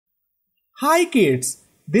Hi kids,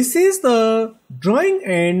 this is the drawing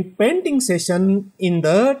and painting session in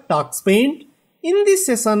the Tux Paint. In this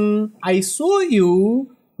session, I show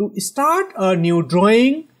you to start a new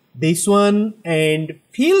drawing, this one, and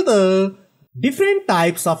fill the different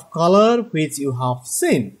types of color which you have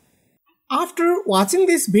seen. After watching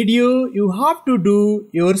this video, you have to do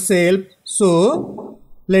yourself, so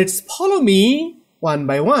let's follow me one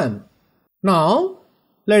by one. Now,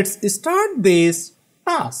 let's start this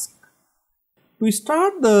task. To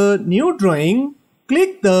start the new drawing,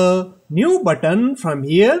 click the new button from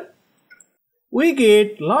here. We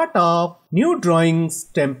get lot of new drawings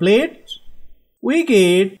template. We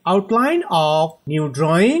get outline of new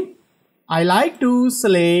drawing. I like to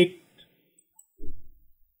select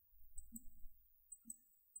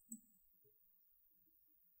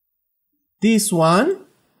this one.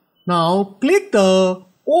 Now click the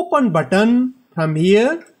open button from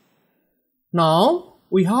here. Now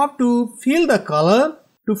we have to fill the color.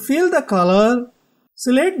 To fill the color,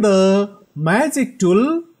 select the magic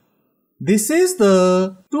tool. This is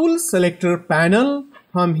the tool selector panel.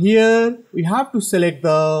 From here, we have to select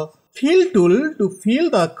the fill tool to fill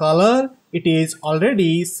the color. It is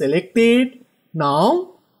already selected.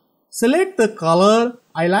 Now, select the color.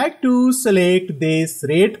 I like to select this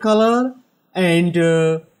red color and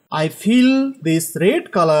I fill this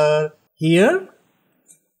red color here.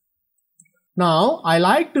 Now I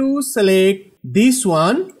like to select this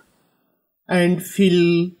one and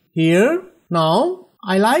fill here. Now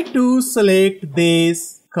I like to select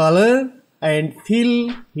this color and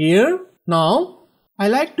fill here. Now I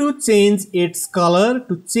like to change its color.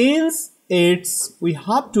 To change its, we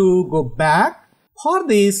have to go back. For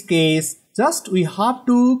this case, just we have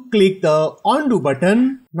to click the undo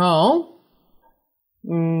button. Now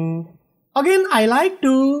again I like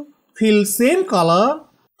to fill same color.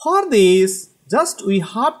 For this, just we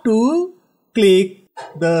have to click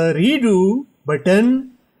the redo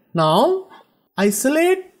button. Now I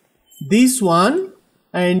select this one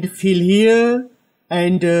and fill here,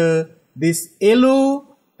 and this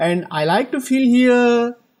yellow, and I like to fill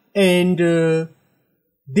here, and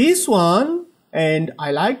this one, and I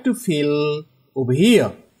like to fill over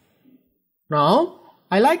here. Now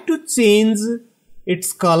I like to change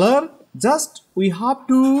its color. Just we have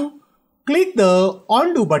to click the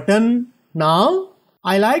undo button. Now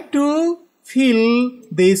I like to fill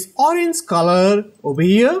this orange color over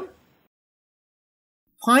here.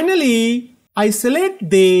 Finally, I select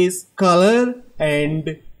this color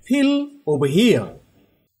and fill over here.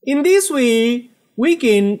 In this way, we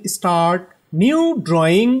can start new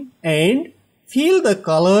drawing and fill the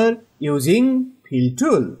color using fill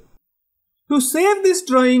tool. To save this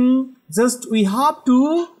drawing, just we have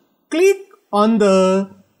to click on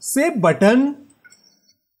the save button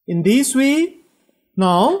in this way.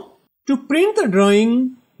 Now to print the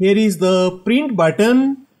drawing, here is the print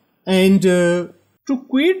button, and to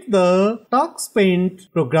quit the Tux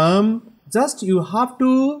Paint program, just you have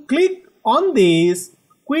to click on this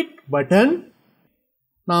quit button.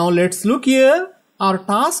 Now let's look here. Our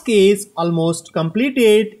task is almost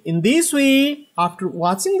completed. In this way, after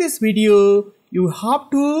watching this video, you have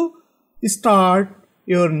to start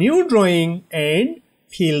your new drawing and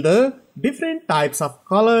fill the different types of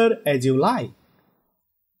color as you like.